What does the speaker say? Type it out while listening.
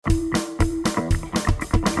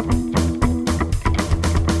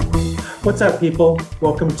What's up, people?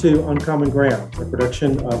 Welcome to Uncommon Ground, a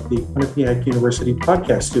production of the Quinnipiac University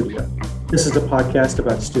Podcast Studio. This is a podcast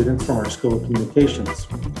about students from our School of Communications.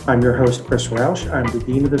 I'm your host, Chris Roush. I'm the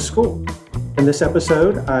Dean of the school. In this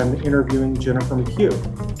episode, I'm interviewing Jennifer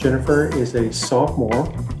McHugh. Jennifer is a sophomore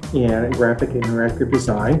in graphic and interactive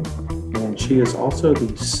design, and she is also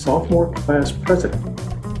the sophomore class president.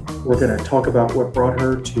 We're going to talk about what brought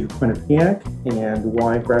her to Quinnipiac and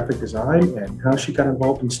why graphic design and how she got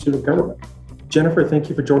involved in student government. Jennifer, thank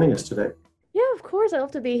you for joining us today. Yeah, of course. I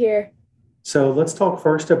love to be here. So let's talk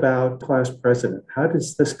first about class president. How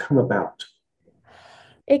does this come about?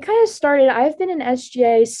 It kind of started, I've been in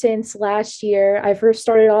SGA since last year. I first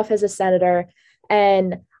started off as a senator,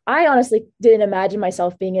 and I honestly didn't imagine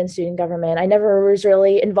myself being in student government. I never was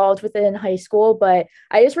really involved with it in high school, but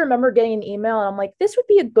I just remember getting an email and I'm like, this would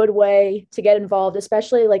be a good way to get involved,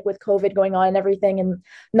 especially like with COVID going on and everything, and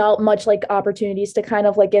not much like opportunities to kind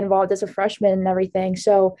of like get involved as a freshman and everything.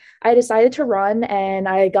 So I decided to run and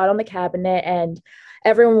I got on the cabinet, and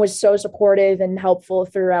everyone was so supportive and helpful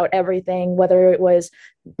throughout everything, whether it was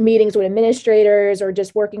meetings with administrators or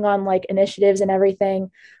just working on like initiatives and everything.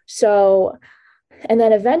 So and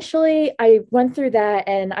then eventually I went through that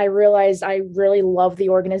and I realized I really love the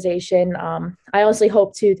organization. I honestly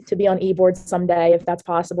hope to be on e-board someday, if that's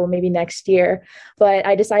possible, maybe next year. But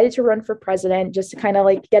I decided to run for president just to kind of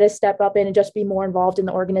like get a step up in and just be more involved in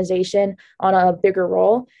the organization on a bigger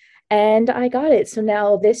role. And I got it. So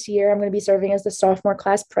now this year, I'm going to be serving as the sophomore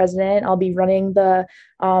class president. I'll be running the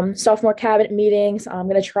sophomore cabinet meetings. I'm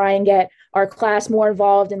going to try and get our class more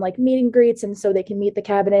involved in like meet and greets, and so they can meet the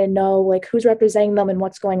cabinet and know like who's representing them and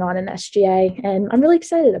what's going on in SGA. And I'm really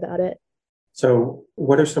excited about it. So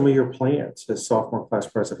what are some of your plans as sophomore class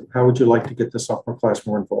president? How would you like to get the sophomore class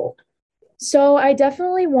more involved? So I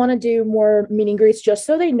definitely want to do more meet and greets just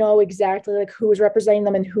so they know exactly like who is representing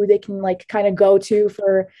them and who they can like kind of go to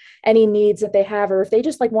for any needs that they have, or if they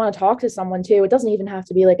just like want to talk to someone too. It doesn't even have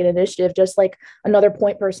to be like an initiative, just like another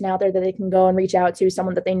point person out there that they can go and reach out to,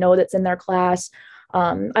 someone that they know that's in their class.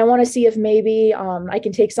 I want to see if maybe I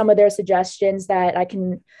can take some of their suggestions that I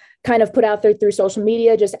can kind of put out there through social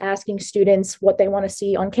media, just asking students what they want to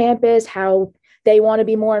see on campus, how they want to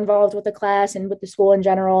be more involved with the class and with the school in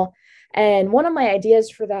general. And one of my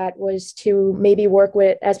ideas for that was to maybe work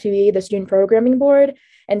with SPB, the Student Programming Board,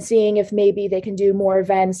 and seeing if maybe they can do more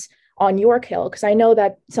events on York Hill, because I know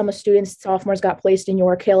that some of students, sophomores, got placed in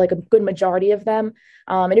York Hill, like a good majority of them.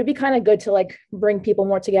 And it'd be kind of good to like bring people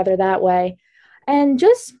more together that way. And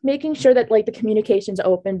just making sure that like the communication's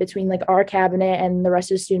open between like our cabinet and the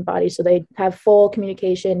rest of the student body, so they have full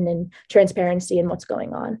communication and transparency in what's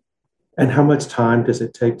going on. And how much time does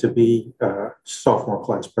it take to be sophomore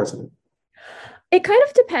class president? It kind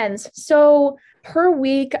of depends. So per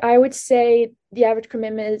week, I would say the average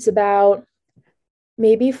commitment is about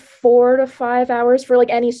maybe 4 to 5 hours for like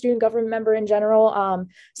any student government member in general.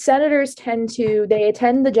 Senators they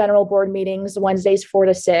attend the general board meetings Wednesdays 4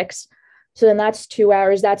 to 6. So then that's 2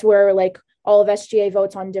 hours. That's where like all of SGA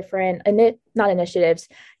votes on different, not initiatives,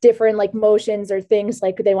 different like motions or things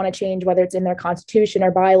like they want to change, whether it's in their constitution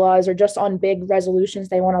or bylaws or just on big resolutions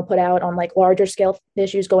they want to put out on like larger scale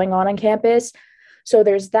issues going on campus. So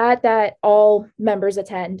there's that all members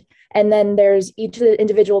attend. And then there's each of the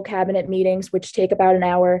individual cabinet meetings, which take about an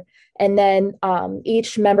hour. And then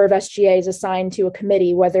each member of SGA is assigned to a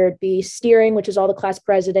committee, whether it be steering, which is all the class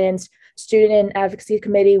presidents, student and advocacy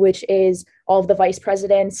committee, which is all of the vice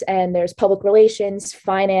presidents, and there's public relations,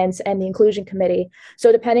 finance, and the inclusion committee.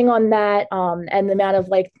 So depending on that and the amount of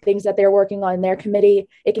like things that they're working on in their committee,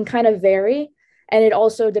 it can kind of vary. And it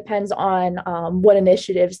also depends on what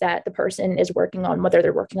initiatives that the person is working on, whether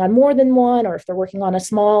they're working on more than one, or if they're working on a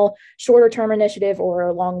small, shorter term initiative or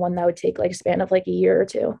a long one that would take like a span of like a year or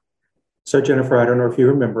two. So Jennifer, I don't know if you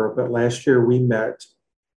remember, but last year we met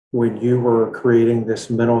when you were creating this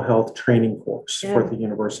mental health training course for the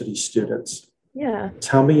university students. Yeah.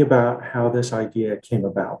 Tell me about how this idea came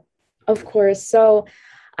about. Of course. So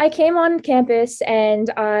I came on campus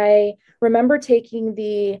and I remember taking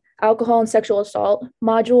the alcohol and sexual assault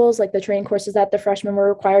modules, like the training courses that the freshmen were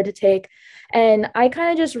required to take. And I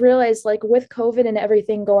kind of just realized, like, with COVID and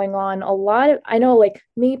everything going on, I know, like,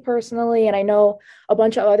 me personally, and I know a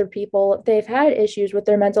bunch of other people, they've had issues with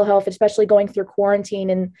their mental health, especially going through quarantine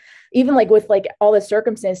and even like with like all the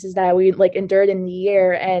circumstances that we like endured in the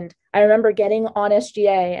year. And I remember getting on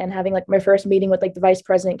SGA and having like my first meeting with like the vice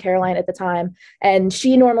president, Caroline, at the time. And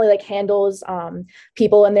she normally like handles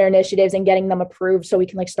people and their initiatives and getting them approved so we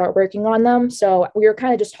can like start working on them. So we were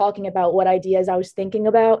kind of just talking about what ideas I was thinking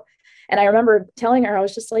about. And I remember telling her, I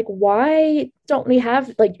was just like, why don't we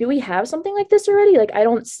have, like, do we have something like this already? Like, I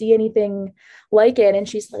don't see anything like it. And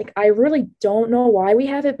she's like, I really don't know why we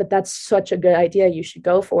have it, but that's such a good idea. You should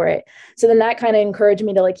go for it. So then that kind of encouraged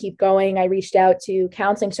me to like keep going. I reached out to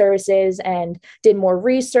counseling services and did more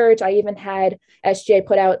research. I even had SGA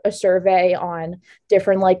put out a survey on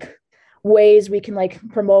different like ways we can like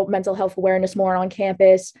promote mental health awareness more on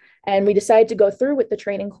campus. And we decided to go through with the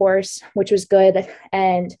training course, which was good.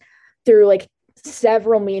 And through like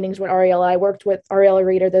several meetings with Ariella, I worked with Ariella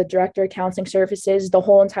Reeder, the director of counseling services, the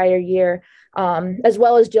whole entire year, as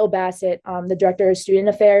well as Jill Bassett, the director of student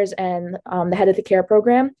affairs and the head of the care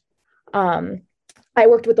program. Um, I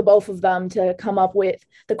worked with the both of them to come up with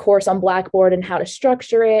the course on Blackboard and how to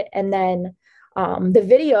structure it. And then the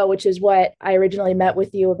video, which is what I originally met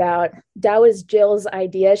with you about, that was Jill's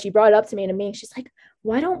idea. She brought it up to me in a meeting. She's like,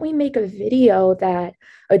 why don't we make a video that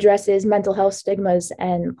addresses mental health stigmas,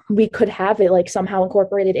 and we could have it like somehow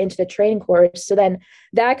incorporated into the training course. So then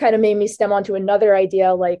that kind of made me stem onto another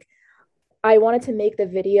idea. Like I wanted to make the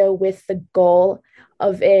video with the goal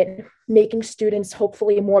of it making students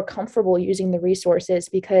hopefully more comfortable using the resources,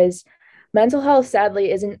 because mental health sadly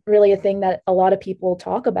isn't really a thing that a lot of people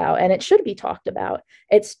talk about, and it should be talked about.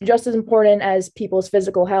 It's just as important as people's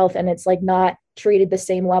physical health, and it's like not treated the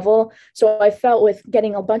same level. So I felt with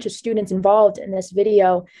getting a bunch of students involved in this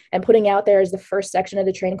video and putting out there as the first section of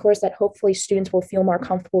the training course that hopefully students will feel more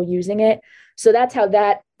comfortable using it. So that's how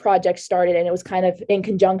that project started, and it was kind of in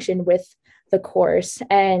conjunction with the course.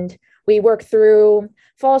 And we worked through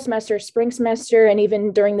fall semester, spring semester, and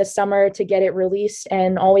even during the summer to get it released.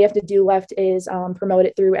 And all we have to do left is promote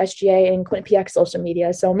it through SGA and Quinnipiac social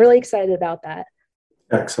media. So I'm really excited about that.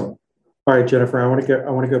 Excellent. All right, Jennifer, I want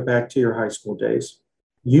to go back to your high school days.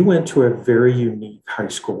 You went to a very unique high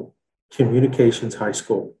school, Communications High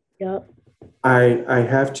School. Yep. I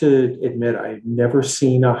have to admit, I've never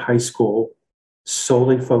seen a high school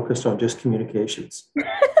solely focused on just communications.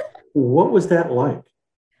 What was that like?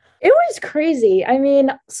 It was crazy. I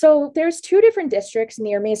mean, so there's two different districts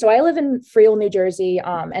near me. So I live in Freehold, New Jersey,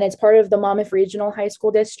 and it's part of the Monmouth Regional High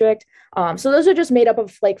School District. So those are just made up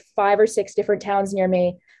of like 5 or 6 different towns near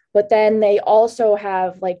me. But then they also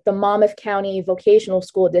have like the Monmouth County Vocational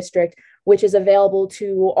School District, which is available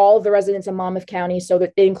to all of the residents of Monmouth County. So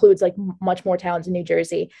that it includes like much more towns in New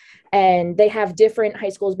Jersey. And they have different high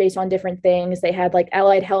schools based on different things. They had like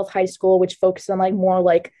Allied Health High School, which focused on like more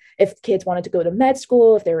like if kids wanted to go to med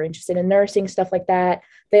school, if they were interested in nursing, stuff like that.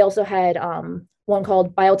 They also had one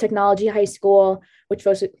called Biotechnology High School, which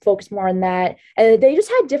focused more on that. And they just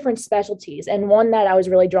had different specialties. And one that I was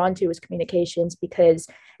really drawn to was communications, because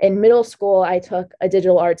in middle school, I took a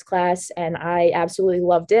digital arts class and I absolutely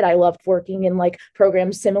loved it. I loved working in like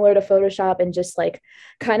programs similar to Photoshop and just like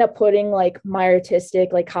kind of putting like my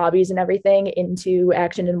artistic like hobbies and everything into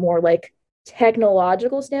action in more like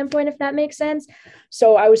technological standpoint, if that makes sense.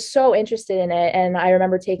 So I was so interested in it, and I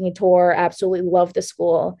remember taking a tour, absolutely loved the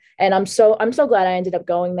school. And I'm so glad I ended up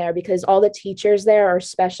going there, because all the teachers there are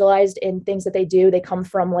specialized in things that they do. They come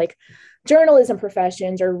from like journalism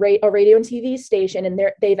professions or a radio and TV station, and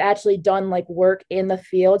they've actually done like work in the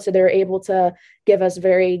field, so they're able to give us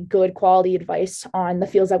very good quality advice on the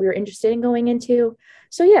fields that we were interested in going into.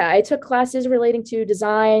 So yeah, I took classes relating to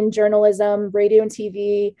design, journalism, radio and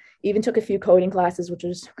TV, even took a few coding classes, which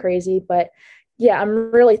was crazy. But yeah,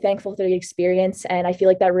 I'm really thankful for the experience, and I feel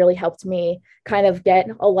like that really helped me kind of get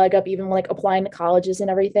a leg up, even like applying to colleges and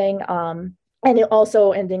everything. And it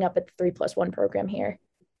also ending up at the 3+1 program here.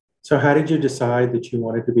 So how did you decide that you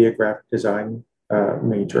wanted to be a graphic design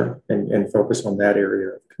major and focus on that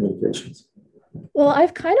area of communications? Well,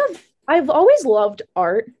 I've always loved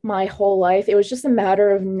art my whole life. It was just a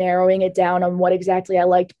matter of narrowing it down on what exactly I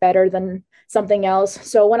liked better than something else.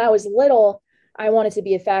 So when I was little, I wanted to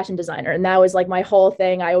be a fashion designer, and that was like my whole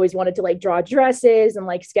thing. I always wanted to like draw dresses and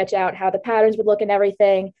like sketch out how the patterns would look and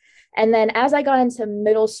everything. And then as I got into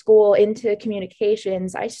middle school, into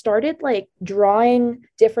communications, I started like drawing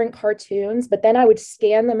different cartoons, but then I would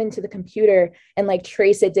scan them into the computer and like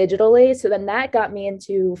trace it digitally. So then that got me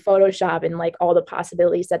into Photoshop and like all the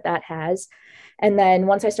possibilities that that has. And then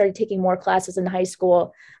once I started taking more classes in high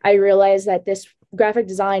school, I realized that this graphic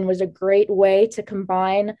design was a great way to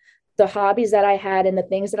combine the hobbies that I had and the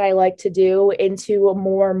things that I like to do into a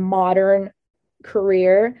more modern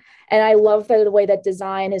career. And I love the way that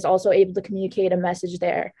design is also able to communicate a message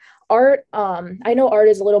there. Art, I know art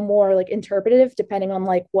is a little more like interpretive depending on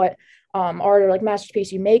like what art or like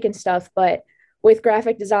masterpiece you make and stuff. But with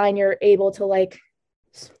graphic design, you're able to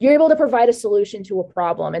provide a solution to a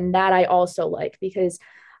problem. And that I also like, because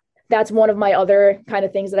that's one of my other kind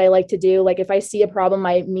of things that I like to do. Like if I see a problem,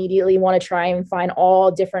 I immediately want to try and find all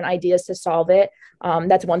different ideas to solve it.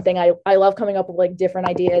 That's one thing I love coming up with like different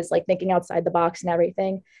ideas, like thinking outside the box and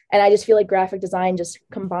everything. And I just feel like graphic design just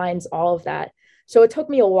combines all of that. So it took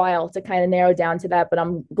me a while to kind of narrow down to that, but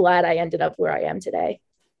I'm glad I ended up where I am today.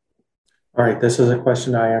 All right, this is a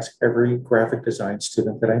question I ask every graphic design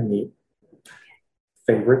student that I meet.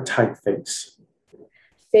 Favorite typeface?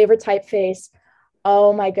 Favorite typeface.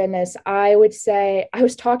 Oh my goodness. I would say I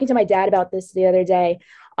was talking to my dad about this the other day.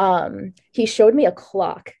 He showed me a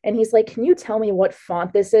clock and he's like, "Can you tell me what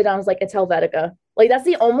font this is?" And I was like, "It's Helvetica." Like that's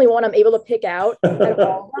the only one I'm able to pick out out of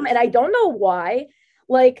all of them. And I don't know why.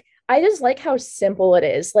 Like I just like how simple it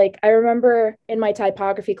is. Like I remember in my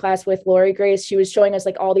typography class with Lori Grace, she was showing us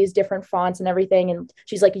like all these different fonts and everything. And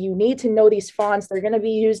she's like, "You need to know these fonts. They're going to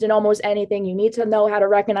be used in almost anything. You need to know how to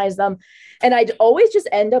recognize them." And I'd always just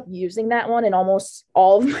end up using that one in almost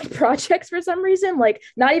all of my projects for some reason, like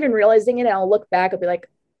not even realizing it. And I'll look back, I'll be like,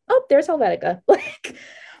 "Oh, there's Helvetica." Like,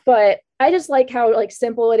 but I just like how like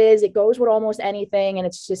simple it is. It goes with almost anything, and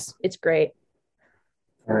it's great.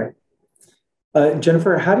 All right.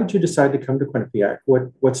 Jennifer, how did you decide to come to Quinnipiac?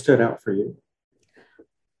 What stood out for you?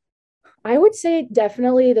 I would say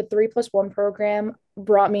definitely the 3+1 program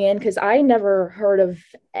brought me in because I never heard of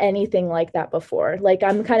anything like that before. Like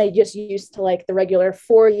I'm kind of just used to like the regular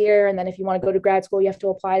 4 year, and then if you want to go to grad school, you have to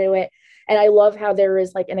apply to it. And I love how there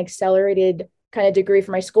is like an accelerated kind of degree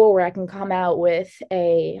for my school where I can come out with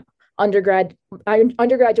a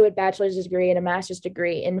undergraduate bachelor's degree and a master's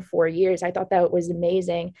degree in 4 years. I thought that was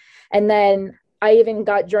amazing. And then I even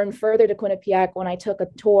got journeyed further to Quinnipiac when I took a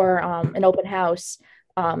tour, an open house.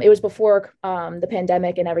 It was before the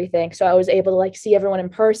pandemic and everything, so I was able to like see everyone in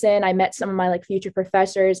person. I met some of my like future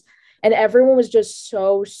professors, and everyone was just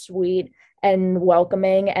so sweet and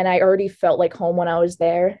welcoming, and I already felt like home when I was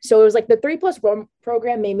there. So it was like the 3+1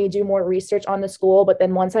 program made me do more research on the school, but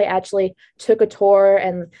then once I actually took a tour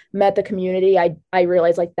and met the community, I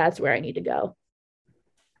realized like that's where I need to go.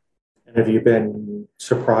 And have you been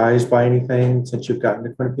surprised by anything since you've gotten to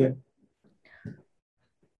Quinnipiac?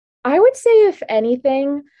 I would say if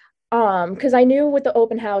anything, because I knew with the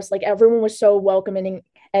open house, like everyone was so welcoming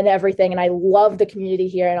and everything, and I love the community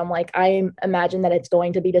here. And I'm like, I imagine that it's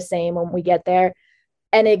going to be the same when we get there.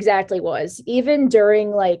 And it exactly was. Even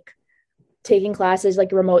during like taking classes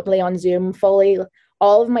like remotely on Zoom fully,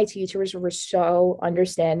 all of my teachers were so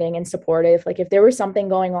understanding and supportive. Like if there was something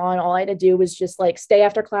going on, all I had to do was just like stay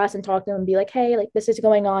after class and talk to them and be like, "Hey, like this is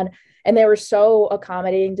going on." And they were so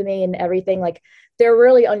accommodating to me and everything. Like they're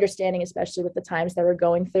really understanding, especially with the times that we're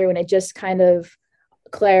going through. And it just kind of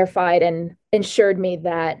clarified and ensured me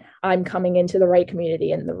that I'm coming into the right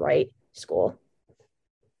community and the right school.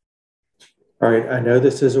 All right, I know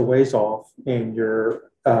this is a ways off, and your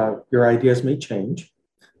ideas may change,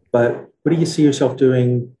 but what do you see yourself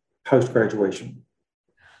doing post graduation?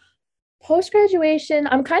 Post graduation,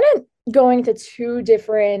 I'm kind of going to two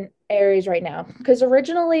different areas right now because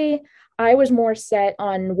originally I was more set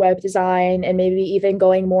on web design and maybe even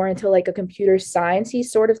going more into like a computer sciencey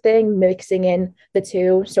sort of thing, mixing in the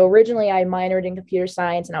two. So originally I minored in computer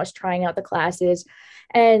science and I was trying out the classes,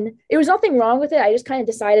 and it was nothing wrong with it. I just kind of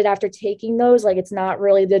decided after taking those, like it's not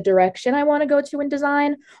really the direction I want to go to in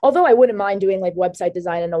design. Although I wouldn't mind doing like website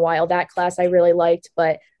design in a while. That class I really liked,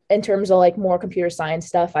 but in terms of like more computer science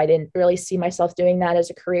stuff, I didn't really see myself doing that as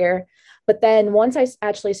a career. But then once I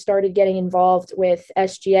actually started getting involved with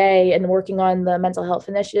SGA and working on the mental health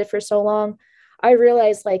initiative for so long, I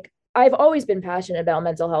realized like I've always been passionate about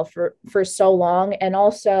mental health for so long. And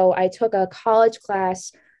also I took a college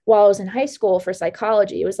class while I was in high school for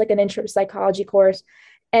psychology. It was like an intro to psychology course.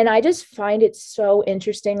 And I just find it so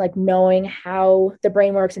interesting, like knowing how the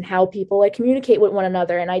brain works and how people like communicate with one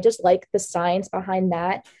another. And I just like the science behind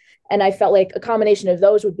that. And I felt like a combination of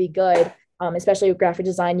those would be good, especially with graphic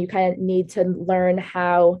design. You kind of need to learn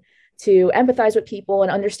how to empathize with people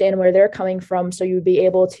and understand where they're coming from so you'd be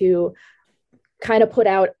able to kind of put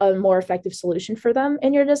out a more effective solution for them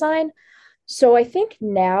in your design. So I think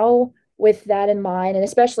now with that in mind, and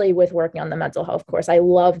especially with working on the mental health course, I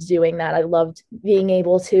loved doing that. I loved being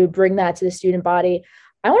able to bring that to the student body.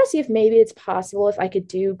 I want to see if maybe it's possible if I could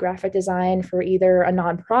do graphic design for either a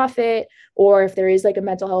nonprofit or if there is like a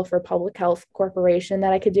mental health or public health corporation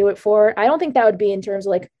that I could do it for. I don't think that would be in terms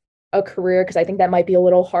of like a career because I think that might be a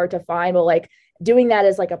little hard to find, but like doing that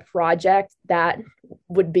as like a project, that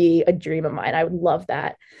would be a dream of mine. I would love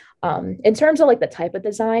that. In terms of like the type of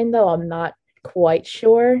design though, I'm not quite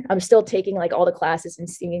sure. I'm still taking like all the classes and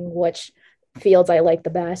seeing which fields I like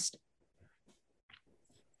the best.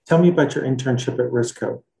 Tell me about your internship at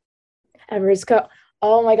Risco. At Risco,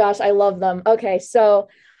 Oh my gosh, I love them. Okay, so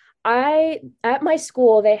I at my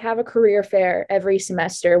school they have a career fair every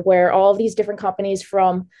semester where all of these different companies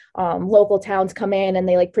from local towns come in and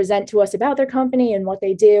they like present to us about their company and what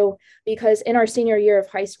they do. Because in our senior year of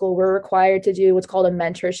high school, we're required to do what's called a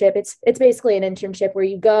mentorship. It's basically an internship where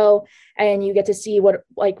you go and you get to see what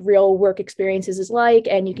like real work experiences is like,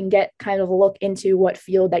 and you can get kind of a look into what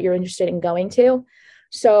field that you're interested in going to.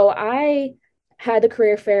 So I had the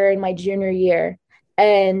career fair in my junior year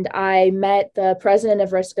and I met the president of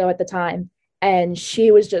Risco at the time, and she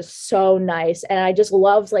was just so nice. And I just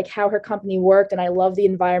loved like how her company worked, and I love the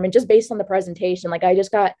environment just based on the presentation. Like I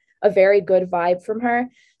just got a very good vibe from her.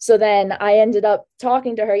 So then I ended up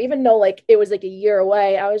talking to her, even though like it was like a year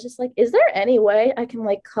away. I was just like, is there any way I can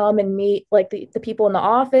like come and meet like the people in the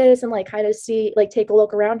office and like kind of see, like take a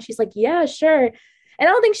look around? She's like, yeah, sure. And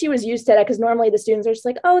I don't think she was used to that because normally the students are just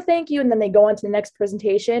like, oh, thank you. And then they go on to the next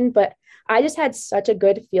presentation. But I just had such a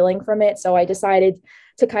good feeling from it. So I decided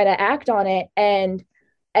to kind of act on it. And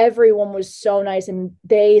everyone was so nice. And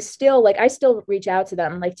they still, like, I still reach out to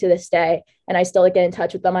them, like, to this day. And I still like, get in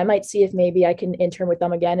touch with them. I might see if maybe I can intern with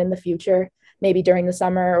them again in the future, maybe during the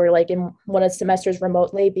summer or like in one of the semesters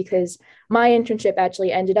remotely, because my internship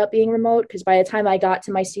actually ended up being remote. Because by the time I got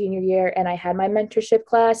to my senior year and I had my mentorship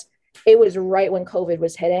class, it was right when COVID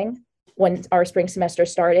was hitting, when our spring semester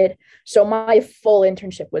started. So my full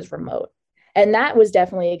internship was remote. And that was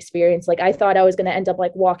definitely an experience. Like I thought I was going to end up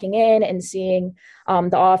like walking in and seeing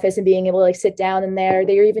the office and being able to like sit down in there.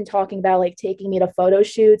 They were even talking about like taking me to photo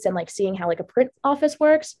shoots and like seeing how like a print office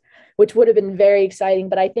works, which would have been very exciting.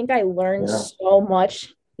 But I think I learned so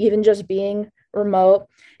much, even just being remote.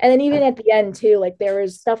 And then even at the end too, like there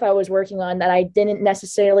was stuff I was working on that I didn't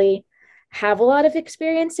necessarily have a lot of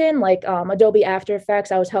experience in, like Adobe After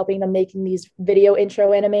Effects. I was helping them making these video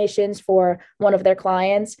intro animations for one of their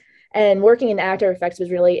clients. And working in After Effects was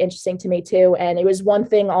really interesting to me too. And it was one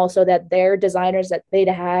thing also that their designers that they'd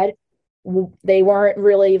had, they weren't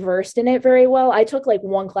really versed in it very well. I took like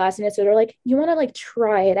one class in it. So they're like, you want to like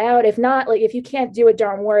try it out? If not, like if you can't do it,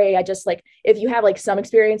 don't worry. I just like, if you have like some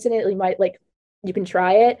experience in it, you might like, you can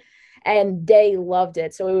try it. And they loved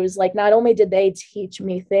it. So it was like, not only did they teach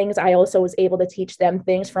me things, I also was able to teach them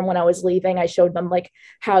things from when I was leaving. I showed them like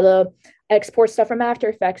how to export stuff from After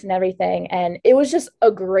Effects and everything. And it was just a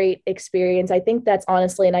great experience. I think that's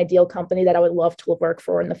honestly an ideal company that I would love to work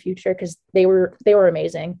for in the future because they were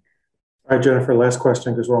amazing. All right, Jennifer, last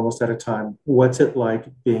question because we're almost out of time. What's it like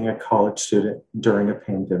being a college student during a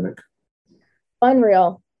pandemic?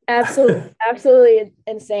 Unreal. Absolutely, absolutely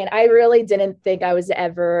insane. I really didn't think I was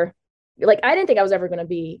ever like I didn't think I was ever going to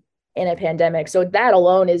be in a pandemic. So that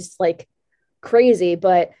alone is like crazy.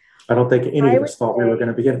 But I don't think any I of would us thought we were going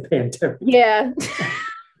to be in a pandemic. yeah.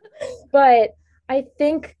 But I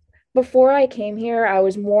think before I came here, I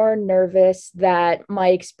was more nervous that my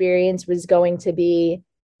experience was going to be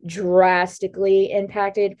drastically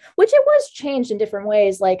impacted, which it was changed in different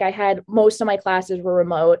ways. Like I had most of my classes were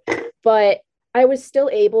remote, but I was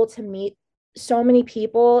still able to meet so many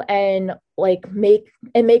people and like make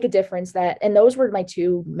a difference that and those were my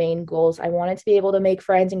two main goals. I wanted to be able to make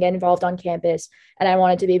friends and get involved on campus, and I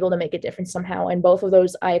wanted to be able to make a difference somehow, and both of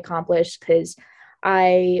those I accomplished because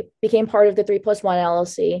I became part of the 3+1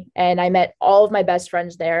 LLC and I met all of my best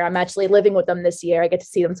friends there. I'm actually living with them this year. I get to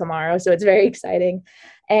see them tomorrow, so it's very exciting.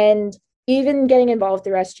 And even getting involved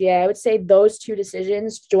through SGA, I would say those two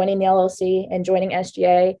decisions, joining the LLC and joining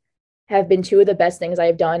SGA, have been two of the best things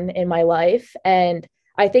I've done in my life. And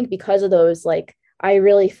I think because of those, like, I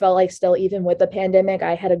really felt like still, even with the pandemic,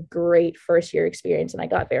 I had a great first year experience and I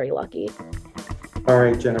got very lucky. All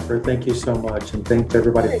right, Jennifer, thank you so much. And thanks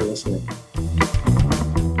everybody for listening.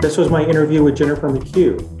 This was my interview with Jennifer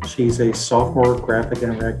McHugh. She's a sophomore graphic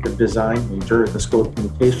and interactive design major at the School of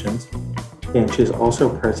Communications, and she's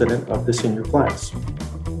also president of the senior class.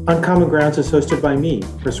 Uncommon Grounds is hosted by me,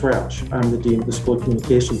 Chris Roush. I'm the Dean of the School of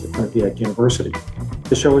Communications at Quinnipiac University.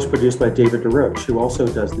 The show is produced by David DeRoche, who also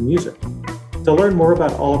does the music. To learn more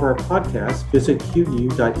about all of our podcasts, visit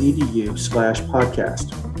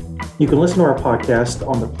qu.edu/podcast. You can listen to our podcast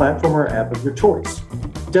on the platform or app of your choice.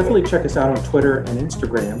 Definitely check us out on Twitter and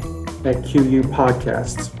Instagram at QU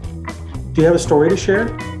Podcasts. Do you have a story to share?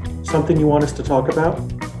 Something you want us to talk about?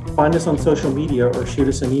 Find us on social media or shoot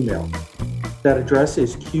us an email. That address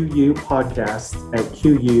is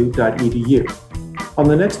qupodcast@qu.edu. On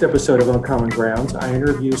the next episode of Uncommon Grounds, I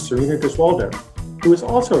interview Serena Gesualdo, who is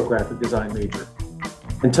also a graphic design major.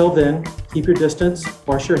 Until then, keep your distance,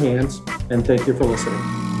 wash your hands, and thank you for listening.